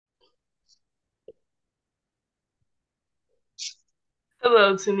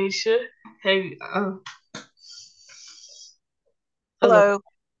Hello, Tanisha. Hey, hello. Hello.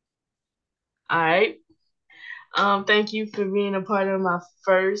 All right. Thank you for being a part of my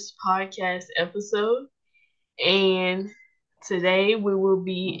first podcast episode. And today we will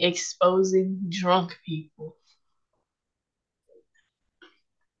be exposing drunk people.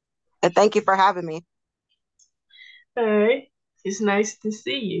 And thank you for having me. All right. It's nice to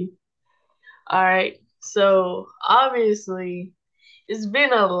see you. All right. So obviously, it's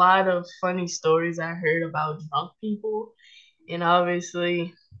been a lot of funny stories I heard about drunk people, and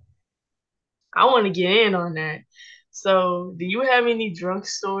obviously, I want to get in on that. So, do you have any drunk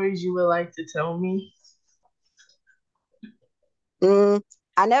stories you would like to tell me? Mm,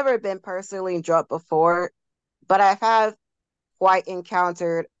 I never been personally drunk before, but I have quite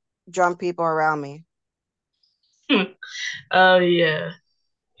encountered drunk people around me. Oh yeah.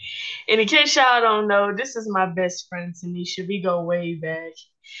 And in case y'all don't know, this is my best friend Tanisha. We go way back.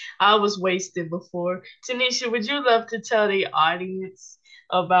 I was wasted before. Tanisha, would you love to tell the audience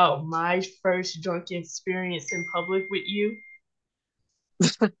about my first drunk experience in public with you?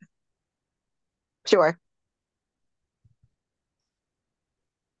 Sure.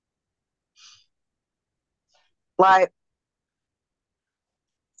 Like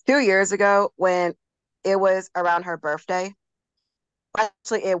 2 years ago when it was around her birthday.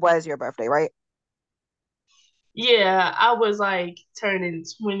 Actually, it was your birthday, right? Yeah, I was like turning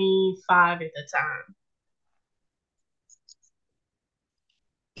 25 at the time.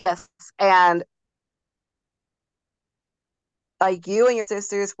 Yes. And like you and your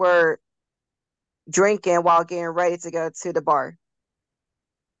sisters were drinking while getting ready to go to the bar.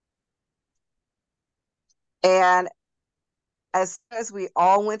 And as soon as we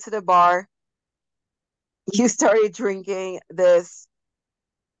all went to the bar, you started drinking this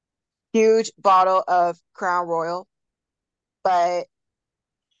huge bottle of Crown Royal, but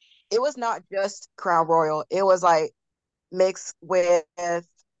it was not just Crown Royal. It was like mixed with It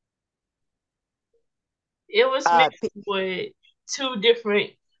was uh mixed with two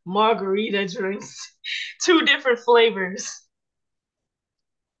different margarita drinks, two different flavors.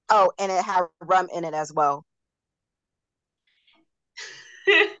 oh, and it had rum in it as well.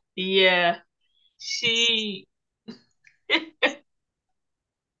 Yeah, she.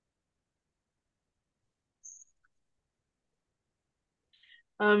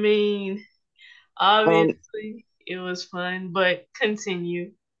 I mean, And obviously, it was fun, but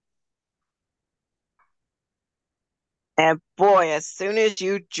continue. and boy, as soon as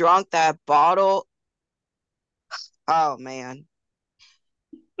you drunk that bottle, oh man,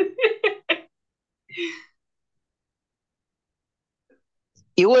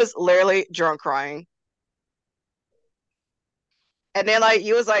 you was literally drunk crying. And then like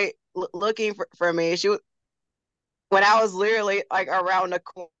you was like looking for me. She was when I was literally like around the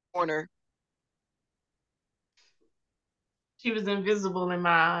corner, She was invisible in my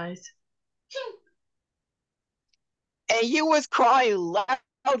eyes. and you was crying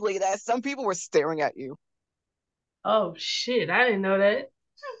loudly that some people were staring at you. Oh shit, I didn't know that.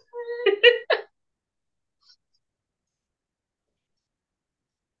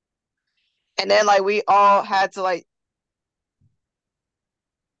 And then like we all had to like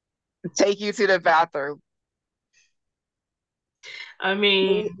take you to the bathroom. I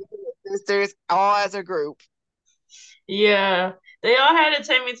mean, Me and your sisters all as a group. yeah, they all had to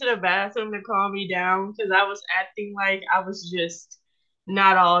take me to the bathroom to calm me down because I was acting like I was just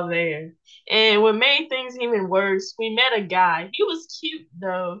not all there. And what made things even worse, we met a guy. He was cute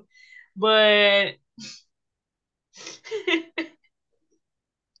though, but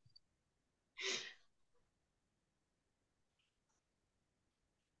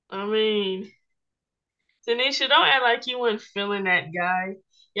I mean, Tanisha, don't act like you weren't feeling that guy.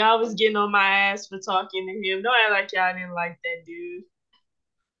 Y'all was getting on my ass for talking to him. Don't act like y'all didn't like that dude.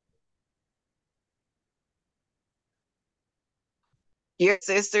 Your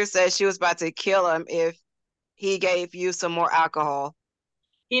sister said she was about to kill him if he gave you some more alcohol.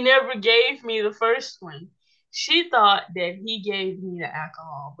 He never gave me the first one. She thought that he gave me the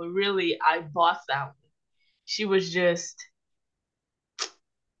alcohol, but really I bought that one. She was just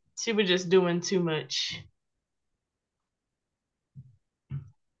she was just doing too much.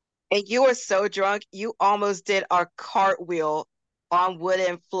 And you were so drunk, you almost did a cartwheel on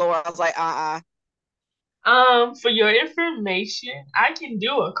wooden floor. I was like, uh-uh. For your information, I can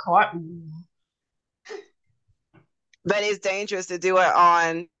do a cartwheel. But it's dangerous to do it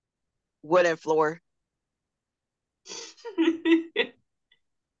on wooden floor.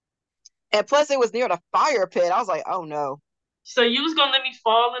 And plus it was near the fire pit. I was like, oh no. So you was gonna let me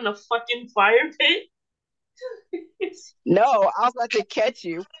fall in a fucking fire pit? No, I was about to catch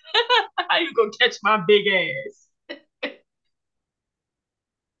you. How you gonna catch my big ass?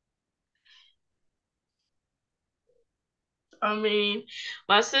 I mean,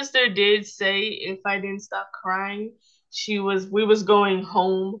 my sister did say if I didn't stop crying, we was going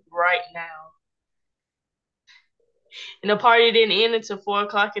home right now. And the party didn't end until 4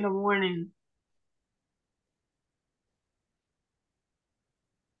 o'clock in the morning.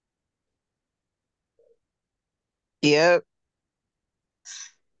 Yep.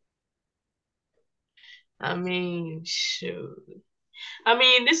 I mean, shoot. I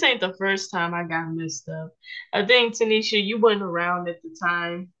mean, this ain't the first time I got messed up. I think, Tanisha, you weren't around at the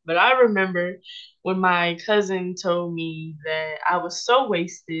time, but I remember when my cousin told me that I was so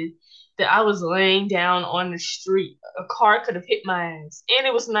wasted that I was laying down on the street. A car could have hit my ass, and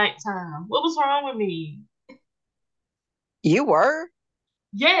it was nighttime. What was wrong with me? You were?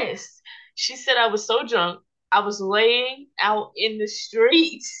 Yes, she said I was so drunk. I was laying out in the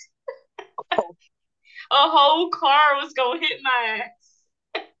street. Oh, A whole car was gonna hit my ass.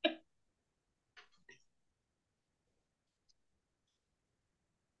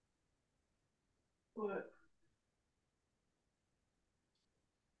 What?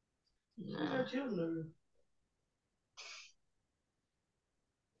 Nah.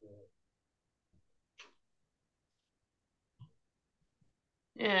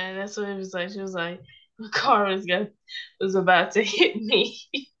 Yeah, that's what it was like. She was like, the car was about to hit me.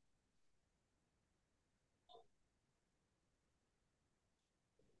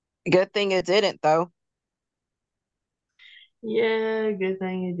 good thing it didn't, though. Yeah, good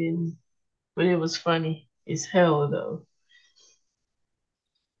thing it didn't. But it was funny. It's hell though.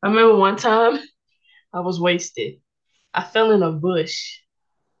 I remember one time I was wasted. I fell in a bush.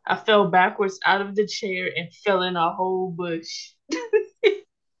 I fell backwards out of the chair and fell in a whole bush.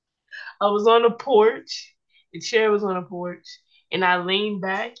 I was on a porch. The chair was on a porch, and I leaned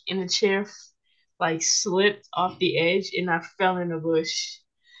back, and the chair like slipped off the edge, and I fell in a bush.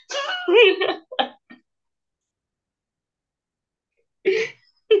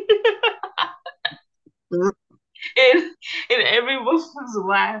 Mm. and and everyone was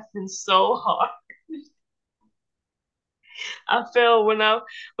laughing so hard. I fell when I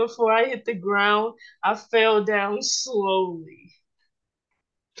before I hit the ground. I fell down slowly,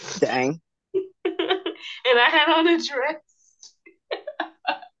 Dang. and I had on a dress.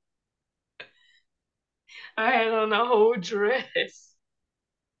 I had on a whole dress.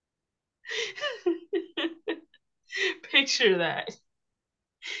 Picture that.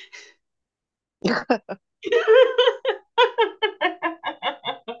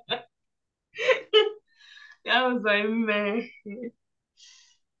 I was like, man.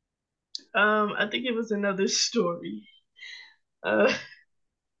 I think it was another story. Uh,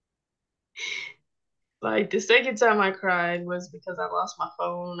 like the second time I cried was because I lost my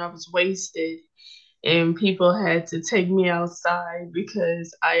phone. I was wasted, and people had to take me outside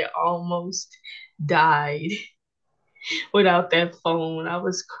because I almost died without that phone. I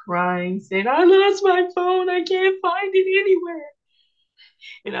was crying, saying, I lost my phone. I can't find it anywhere.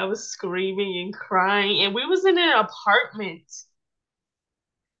 And I was screaming and crying. And we was in an apartment.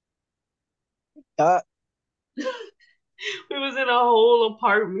 Uh, We was in a whole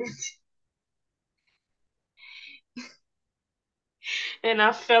apartment. And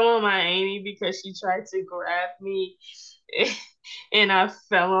I fell on my Amy because she tried to grab me. And I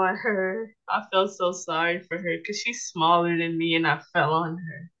fell on her. I felt so sorry for her because she's smaller than me and I fell on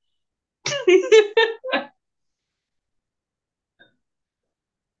her.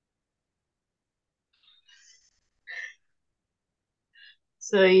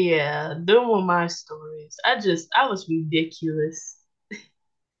 So yeah, them were my stories. I was ridiculous.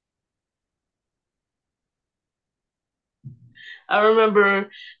 I remember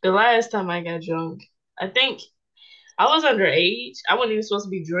the last time I got drunk. I think I was underage. I wasn't even supposed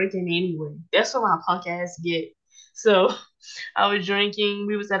to be drinking anyway. That's what my punk ass get. So I was drinking.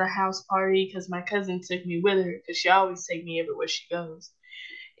 We was at a house party because my cousin took me with her because she always take me everywhere she goes.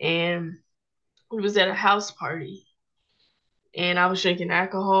 And we was at a house party. And I was drinking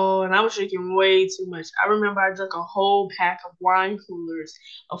alcohol and I was drinking way too much. I remember I drank a whole pack of wine coolers,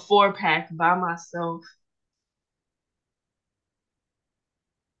 a 4 pack by myself.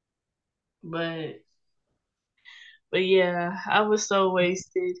 But but yeah, I was so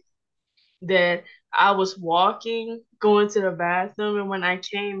wasted that I was walking, going to the bathroom, and when I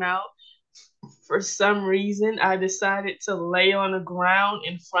came out, for some reason, I decided to lay on the ground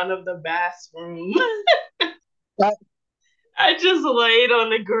in front of the bathroom. uh, I just laid on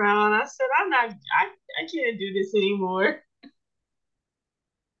the ground. I said, I can't do this anymore.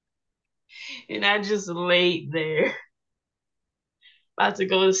 And I just laid there, about to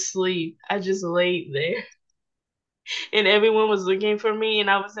go to sleep. I just laid there. And everyone was looking for me, and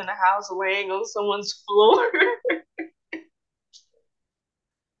I was in the house laying on someone's floor.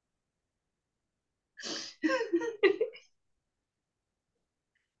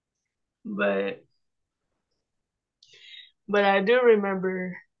 but but I do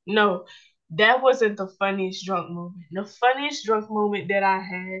remember, no, that wasn't the funniest drunk moment. The funniest drunk moment that I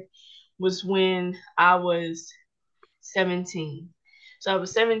had was when I was 17. So I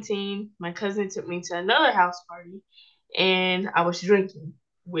was 17, my cousin took me to another house party, and I was drinking,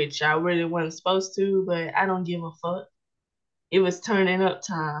 which I really wasn't supposed to, but I don't give a fuck. It was turning up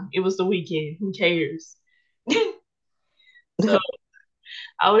time. It was the weekend. Who cares? So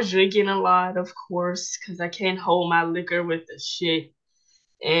I was drinking a lot, of course, because I can't hold my liquor with the shit.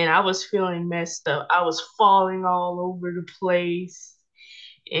 And I was feeling messed up. I was falling all over the place.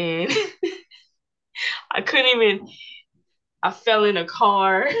 And I couldn't even, I fell in a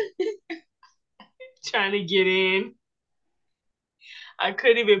car trying to get in. I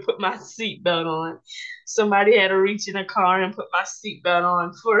couldn't even put my seatbelt on. Somebody had to reach in a car and put my seatbelt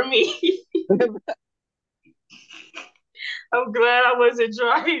on for me. I'm glad I wasn't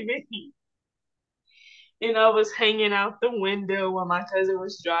driving. And I was hanging out the window while my cousin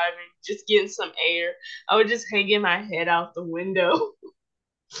was driving, just getting some air. I was just hanging my head out the window.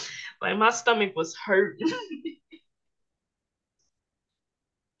 Like my stomach was hurting.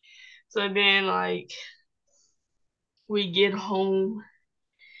 So then like we get home.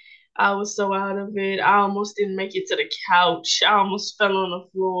 I was so out of it. I almost didn't make it to the couch. I almost fell on the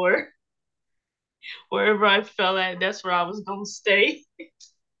floor. Wherever I fell at, that's where I was gonna stay.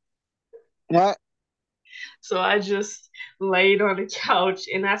 Yeah. So I just laid on the couch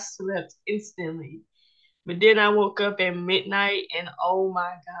and I slept instantly. But then I woke up at midnight and oh my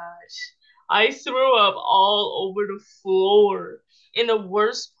gosh, I threw up all over the floor. And the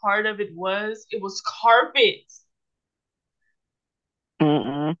worst part of it was carpet.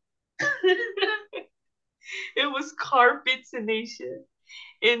 Mm-mm. It was carpet, Tanisha.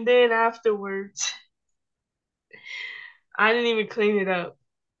 And then afterwards, I didn't even clean it up.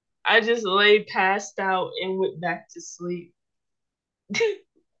 I just laid passed out and went back to sleep.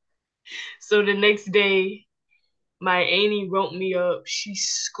 So the next day, my auntie wrote me up. She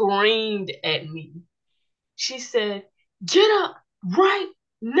screamed at me. She said, "Get up right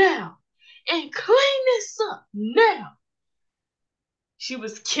now and clean this up now." She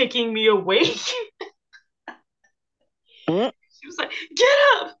was kicking me awake. Mm. She was like, get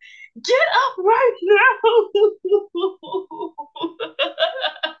up right now."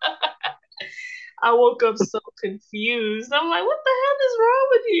 I woke up so confused. I'm like, what the hell is wrong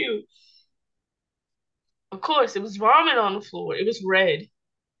with you? Of course, it was vomit on the floor. It was red,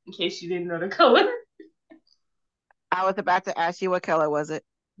 in case you didn't know the color. I was about to ask you what color was it?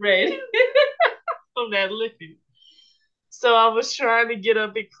 Red from that liquid. So I was trying to get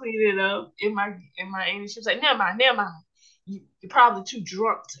up and clean it up in my English. She was like, never mind. You're probably too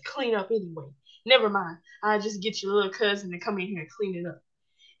drunk to clean up anyway. Never mind. I'll just get your little cousin to come in here and clean it up.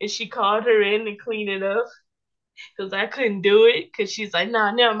 And she called her in to clean it up because I couldn't do it. Because she's like,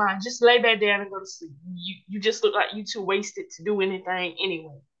 nah, never mind. Just lay back down and go to sleep. You just look like you too wasted to do anything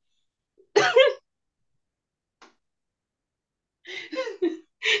anyway.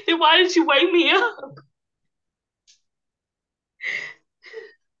 Then why did you wake me up?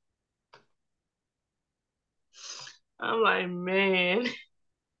 I'm like, man,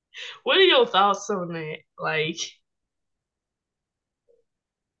 what are your thoughts on that? Like,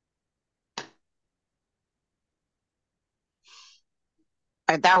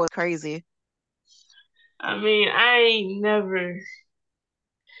 Like, that was crazy. I mean, I ain't never,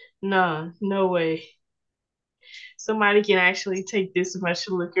 nah, no way. Somebody can actually take this much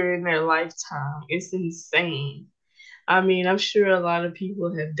liquor in their lifetime. It's insane. I mean, I'm sure a lot of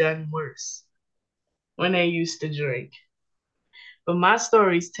people have done worse when they used to drink. But my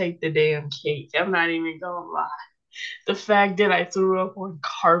stories take the damn cake. I'm not even gonna lie. The fact that I threw up on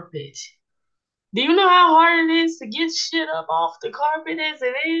carpet. Do you know how hard it is to get shit up off the carpet as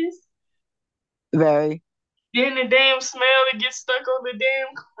it is? Very. Then the damn smell that gets stuck on the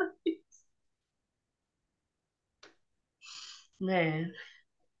damn carpet. Man.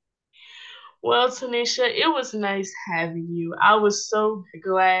 Well, Tanisha, it was nice having you. I was so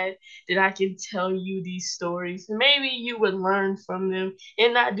glad that I can tell you these stories. Maybe you would learn from them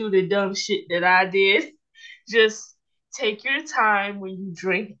and not do the dumb shit that I did. Just take your time when you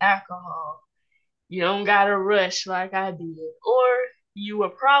drink alcohol. You don't gotta rush like I did. Or you will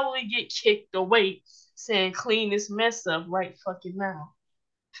probably get kicked away saying clean this mess up right fucking now.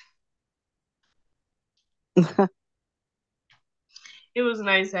 It was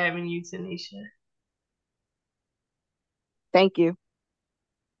nice having you, Tanisha. Thank you.